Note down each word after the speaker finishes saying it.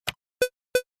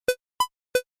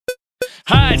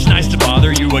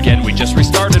bother you again. We just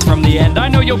restarted from the end. I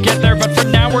know you'll get there, but for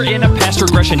now we're in a past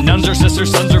regression. Nuns are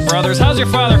sisters, sons are brothers. How's your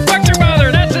father? Fuck your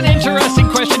mother! That's an interesting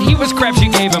question. He was crap, she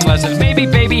gave him lessons. Maybe,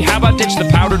 baby, how about ditch the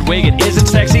powdered wig? It isn't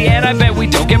sexy, and I bet we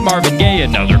don't get Marvin Gaye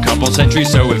another couple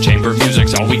centuries. So if chamber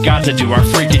music's all we got to do our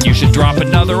freaking, you should drop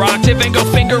another octave and go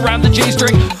finger around the G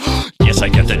string. Yes, I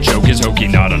get the joke is hokey,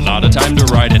 not a lot of time to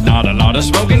write it, not a lot of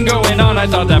smoking going on. I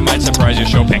thought that might surprise you.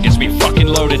 Chopin gets me fucking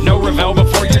loaded. No Ravel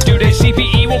before your due date.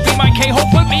 C.P.E will be my K-hole.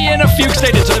 Put me in a fugue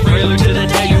state. It's a prelude to the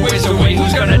day you waste away.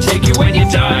 Who's gonna take you when you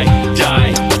die?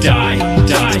 Die, die,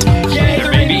 die. Yeah,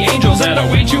 there may be angels that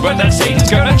await you, but that Satan's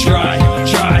gonna try.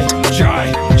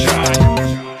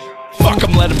 Fuck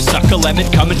 'em, let 'em suck a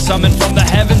lemon. Come and summon from the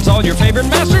heavens all your favorite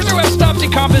masters who have stopped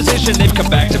decomposition. They've come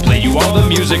back to play you all the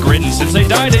music written since they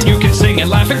died, and you can sing and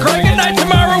laugh and cry. Good night,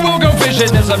 tomorrow we'll go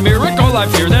fishing. It's a miracle, I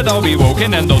fear, that I'll be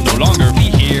woken and they'll no longer be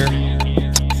here.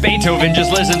 Beethoven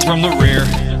just listens from the rear.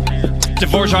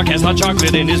 Dvorak has hot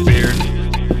chocolate in his beard.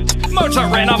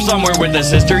 Mozart ran off somewhere with his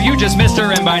sister. You just missed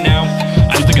her, and by now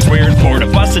I don't think it's weird for a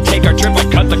bus to take our trip. I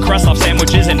cut the crust off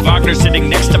sandwiches, and Wagner sitting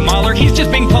next to Mahler. He's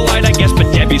just being polite, I guess, but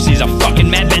Debussy's a fucking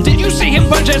madman. Did you see him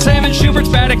punch at Salmon? Schubert's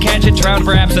bad at catching trout.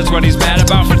 Perhaps that's what he's mad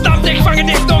about.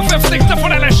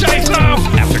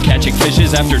 After catching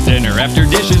fishes, after dinner, after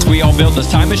dishes, we all built this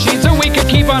time machine so we could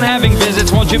keep on having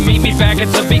visits. Won't you meet me back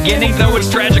at the beginning? Though it's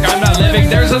tragic, I'm not living.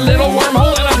 There's a little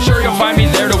wormhole, and I'm sure you'll find me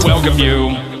there to welcome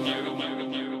you.